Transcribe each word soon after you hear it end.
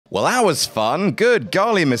Well, that was fun. Good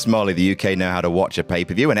golly, Miss Molly, the UK know how to watch a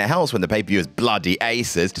pay-per-view, and it helps when the pay-per-view is bloody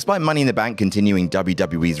aces. Despite Money in the Bank continuing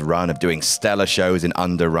WWE's run of doing stellar shows in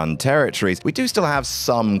underrun territories, we do still have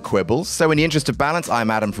some quibbles. So in the interest of balance,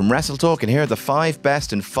 I'm Adam from WrestleTalk, and here are the 5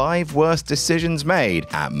 best and 5 worst decisions made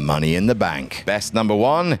at Money in the Bank. Best number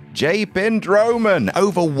 1, Jay pinned Roman.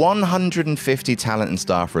 Over 150 talent and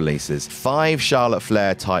staff releases, 5 Charlotte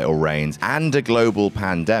Flair title reigns, and a global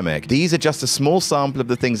pandemic. These are just a small sample of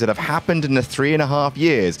the things that have happened in the 3.5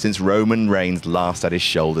 years since Roman Reigns last had his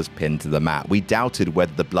shoulders pinned to the mat. We doubted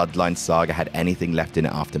whether the Bloodline saga had anything left in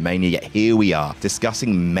it after Mania, yet here we are,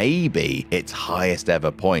 discussing maybe its highest ever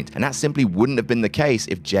point. And that simply wouldn't have been the case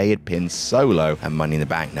if Jay had pinned Solo and Money in the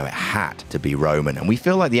Bank. No, it had to be Roman. And we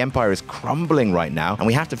feel like the Empire is crumbling right now, and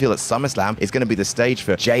we have to feel that SummerSlam is going to be the stage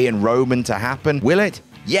for Jay and Roman to happen. Will it?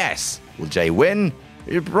 Yes. Will Jay win?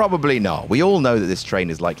 Probably not. We all know that this train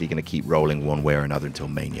is likely going to keep rolling one way or another until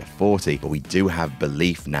Mania 40, but we do have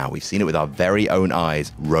belief now. We've seen it with our very own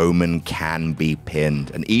eyes. Roman can be pinned.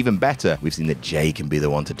 And even better, we've seen that Jay can be the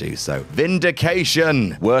one to do so.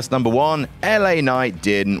 Vindication! Worst number 1, LA Knight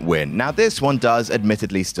didn't win. Now, this one does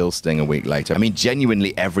admittedly still sting a week later. I mean,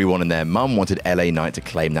 genuinely everyone and their mum wanted LA Knight to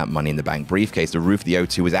claim that Money in the Bank briefcase. The roof of the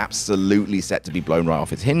O2 was absolutely set to be blown right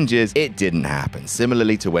off its hinges. It didn't happen.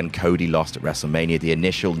 Similarly to when Cody lost at WrestleMania, the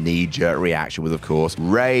initial knee-jerk reaction was, of course,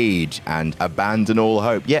 rage and abandon all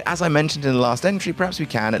hope. Yet, as I mentioned in the last entry, perhaps we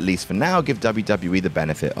can, at least for now, give WWE the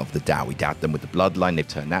benefit of the doubt. We doubt them with the Bloodline. They've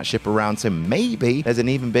turned that ship around, so maybe there's an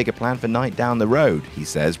even bigger plan for Knight down the road, he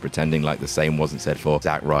says, pretending like the same wasn't said for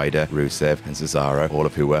Zack Ryder, Rusev, and Cesaro, all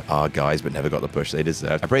of who were our guys but never got the push they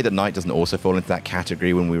deserved. I pray that Knight doesn't also fall into that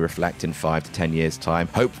category when we reflect in 5 to 10 years' time.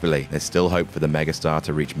 Hopefully, there's still hope for the megastar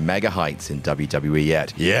to reach mega heights in WWE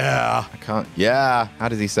yet. Yeah! I can't. Yeah! How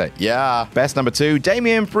does he say? Yeah. Best number 2,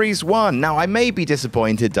 Damian Priest won. Now, I may be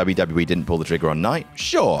disappointed WWE didn't pull the trigger on Knight.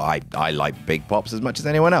 Sure, I like big pops as much as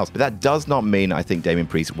anyone else, but that does not mean I think Damian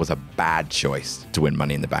Priest was a bad choice to win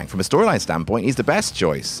Money in the Bank. From a storyline standpoint, he's the best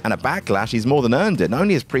choice. And at Backlash, he's more than earned it. Not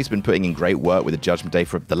only has Priest been putting in great work with the Judgment Day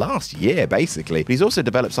for the last year, basically, but he's also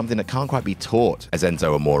developed something that can't quite be taught. As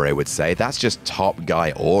Enzo Amore would say, that's just top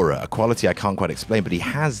guy aura, a quality I can't quite explain, but he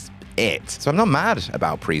has it. So I'm not mad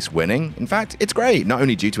about Priest winning. In fact, it's great, not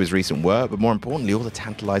only due to his recent work, but more importantly, all the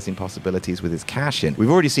tantalizing possibilities with his cash-in. We've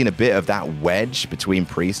already seen a bit of that wedge between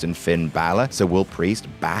Priest and Finn Balor, so will Priest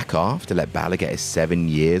back off to let Balor get his 7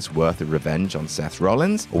 years worth of revenge on Seth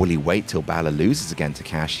Rollins? Or will he wait till Balor loses again to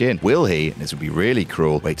cash in? Will he, and this would be really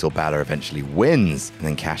cruel, wait till Balor eventually wins and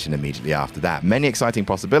then cash in immediately after that? Many exciting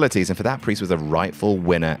possibilities, and for that, Priest was a rightful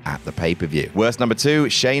winner at the pay-per-view. Worst number 2,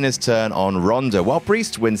 Shayna's turn on Ronda. While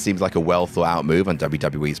Priest's win seems like a well-thought-out move on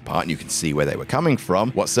WWE's part, and you can see where they were coming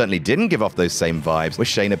from, what certainly didn't give off those same vibes was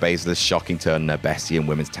Shayna Baszler's shocking turn on her bestie and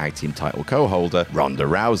women's tag team title co-holder, Ronda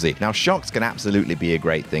Rousey. Now, shocks can absolutely be a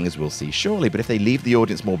great thing, as we'll see shortly, but if they leave the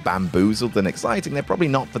audience more bamboozled than exciting, they're probably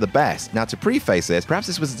not for the best. Now, to preface this, perhaps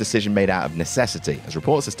this was a decision made out of necessity, as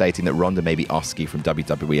reports are stating that Ronda may be Oski from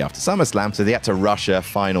WWE after SummerSlam, so they had to rush her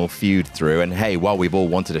final feud through, and hey, while we've all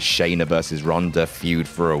wanted a Shayna versus Ronda feud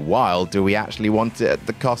for a while, do we actually want it at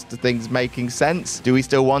the cost of things making sense? Do we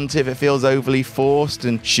still want it if it feels overly forced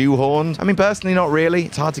and shoehorned? I mean, personally, not really.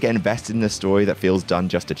 It's hard to get invested in a story that feels done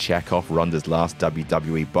just to check off Ronda's last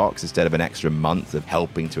WWE box instead of an extra month of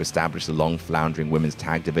helping to establish the long-floundering women's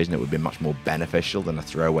tag division that would be much more beneficial than a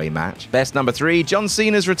throwaway match. Best number 3, John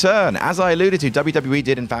Cena's return. As I alluded to, WWE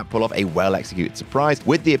did in fact pull off a well-executed surprise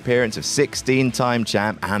with the appearance of 16-time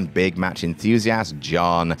champ and big match enthusiast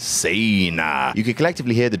John Cena. You could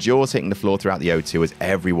collectively hear the jaws hitting the floor throughout the O2 as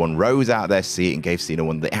everyone rose out of their seat and gave Cena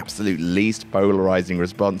one of the absolute least polarizing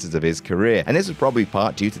responses of his career. And this was probably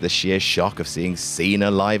part due to the sheer shock of seeing Cena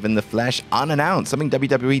live in the flesh, unannounced, something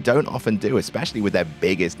WWE don't often do, especially with their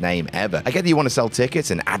biggest name ever. I get that you want to sell tickets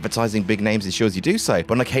and advertising big names ensures you do so,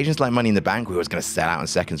 but on occasions like Money in the Bank, we was going to sell out in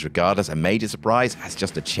seconds regardless. A major surprise has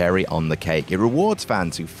just a cherry on the cake. It rewards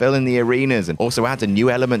fans who fill in the arenas and also adds a new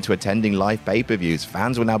element to attending live pay-per-views.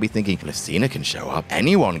 Fans will now be thinking, well, if Cena can show up,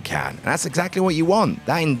 anyone can. And that's exactly what you want.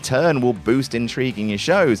 That in turn will boost intrigue in your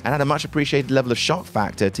shows and add a much appreciated level of shock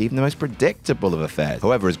factor to even the most predictable of affairs.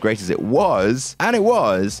 However, as great as it was, and it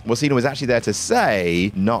was, well, Cena was actually there to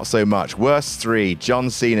say, not so much. Worst 3, John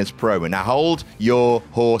Cena's promo. Now hold your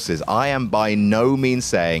horses. I am by no means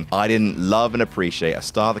saying I didn't love and appreciate a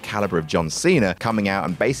star the caliber of John Cena coming out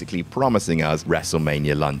and basically promising us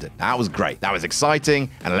WrestleMania London. That was great. That was exciting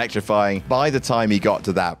and electrifying by the time he got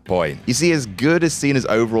to that point. You see, as good as Cena's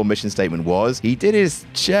overall mission statement was, he did his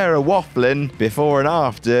share a waffling before and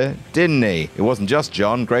after, didn't he? It wasn't just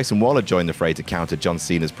John. Grayson Waller joined the fray to counter John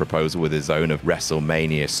Cena's proposal with his own of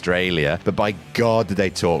WrestleMania Australia, but by God did they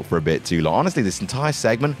talk for a bit too long. Honestly, this entire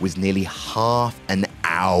segment was nearly half an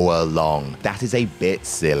hour long. That is a bit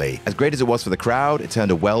silly. As great as it was for the crowd, it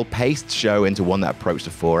turned a well-paced show into one that approached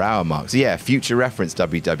the 4-hour mark. So yeah, future reference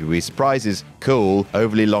WWE surprises, cool.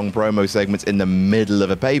 Overly long promo segments in the middle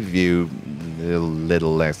of a pay-per-view, a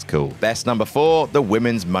little less cool. Best number 4, the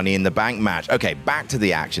women's Money in the Bank match. Okay, back to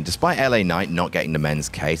the action. Despite LA Knight not getting the men's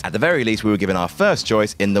case, at the very least, we were given our first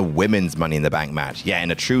choice in the women's Money in the Bank match. Yeah,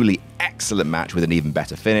 in a truly excellent match with an even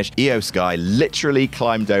better finish, Io Sky literally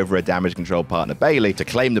climbed over her damage control partner Bayley to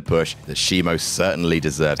claim the push that she most certainly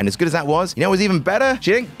deserved. And as good as that was, you know what was even better?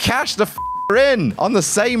 She didn't cash the in on the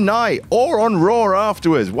same night or on Raw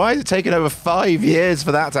afterwards. Why is it taking over 5 years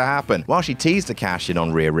for that to happen? While she teased a cash in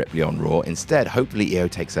on Rhea Ripley on Raw, instead, hopefully Io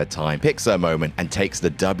takes her time, picks her moment, and takes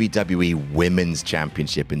the WWE Women's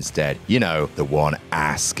Championship instead. You know, the one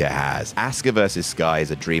Asuka has. Asuka versus Sky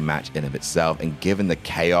is a dream match in of itself, and given the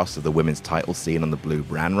chaos of the women's title scene on the blue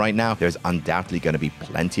brand right now, there's undoubtedly going to be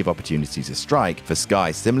plenty of opportunities to strike. For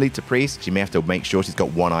Sky, similarly to Priest, she may have to make sure she's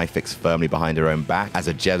got one eye fixed firmly behind her own back, as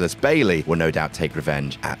a jealous Bayley will no doubt take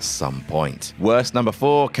revenge at some point. Worst number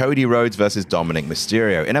 4, Cody Rhodes versus Dominic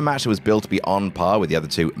Mysterio. In a match that was built to be on par with the other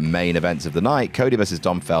two main events of the night, Cody versus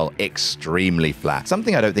Dom fell extremely flat.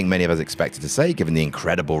 Something I don't think many of us expected to say, given the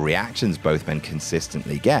incredible reactions both men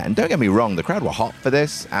consistently get. And don't get me wrong, the crowd were hot for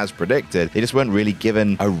this, as predicted. They just weren't really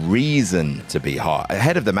given a reason to be hot.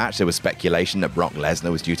 Ahead of the match, there was speculation that Brock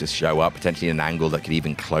Lesnar was due to show up, potentially in an angle that could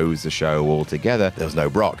even close the show altogether. There was no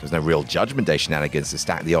Brock. There was no real Judgment Day shenanigans to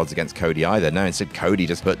stack the odds against Cody either. No, instead Cody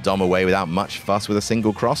just put Dom away without much fuss with a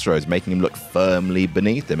single crossroads, making him look firmly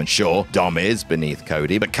beneath him. And sure, Dom is beneath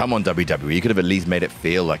Cody, but come on WWE, you could have at least made it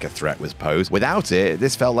feel like a threat was posed. Without it,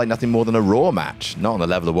 this felt like nothing more than a Raw match, not on the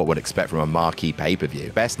level of what we'd expect from a marquee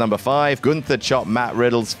pay-per-view. Best number 5, Gunther chopped Matt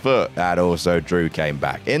Riddle's foot. That also Drew came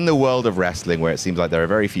back. In the world of wrestling, where it seems like there are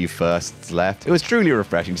very few firsts left, it was truly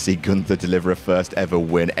refreshing to see Gunther deliver a first ever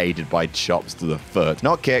win aided by chops to the foot.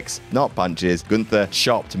 Not kicks, not punches. Gunther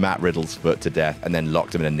chopped Matt Riddle's foot to death and then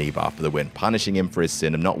locked him in a knee bar for the win, punishing him for his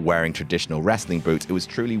sin of not wearing traditional wrestling boots. It was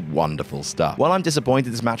truly wonderful stuff. While I'm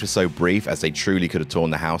disappointed this match was so brief, as they truly could have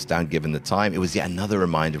torn the house down given the time, it was yet another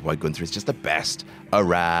reminder of why Gunther is just the best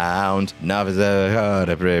around.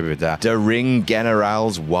 The Ring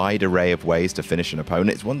General's wide array of ways to finish an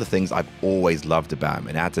opponent is one of the things I've always loved about him.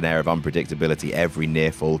 It adds an air of unpredictability. Every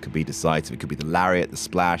near fall could be decisive. It could be the lariat, the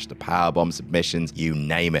splash, the powerbomb, submissions, you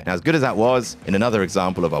name it. Now, as good as that was, in another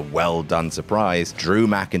example of a well-done surprise, Drew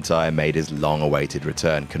McIntyre made his long-awaited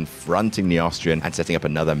return, confronting the Austrian and setting up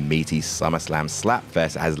another meaty SummerSlam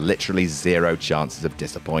slapfest that has literally zero chances of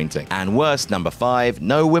disappointing. And worst, number 5,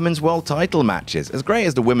 no women's world title matches. As great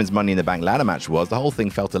as the women's Money in the Bank ladder match was, the whole thing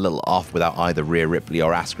felt a little off without either Rhea Ripley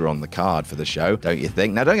or Asuka on the card for the show, don't you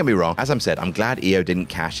think? Now, don't get me wrong, as I've said, I'm glad Io didn't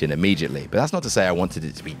cash in immediately, but that's not to say I wanted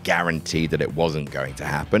it to be guaranteed that it wasn't going to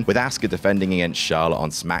happen. With Asuka defending against Charlotte on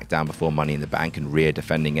SmackDown before Money in the Bank and Rhea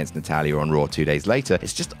defending against Natalya on Raw 2 days later,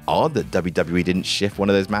 it's just odd that WWE didn't shift one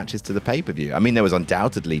of those matches to the pay-per-view. I mean, there was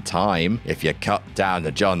undoubtedly time if you cut down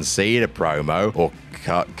the John Cena promo or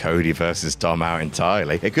cut Cody versus Tom out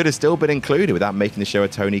entirely. It could have still been included without making the show a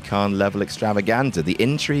Tony Khan level extravaganza. The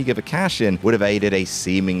intrigue of a cash-in would have aided a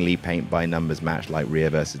seemingly paint-by-numbers match like Rhea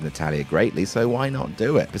versus Natalya greatly, so why not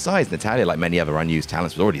do it? Besides, Natalya, like many other unused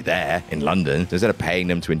talents, was already there in London, so instead of paying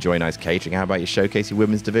them to enjoy nice catering, how about you showcase your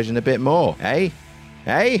women's division a bit more, eh?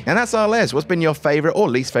 Hey, and that's our list. What's been your favorite or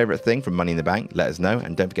least favorite thing from Money in the Bank? Let us know,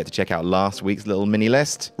 and don't forget to check out last week's little mini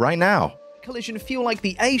list right now. Collision feel like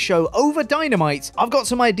the A show over Dynamite? I've got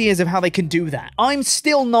some ideas of how they can do that. I'm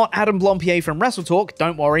still not Adam Blampied from WrestleTalk.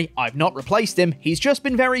 Don't worry, I've not replaced him. He's just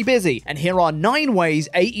been very busy. And here are 9 ways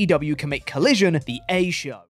AEW can make Collision the A show.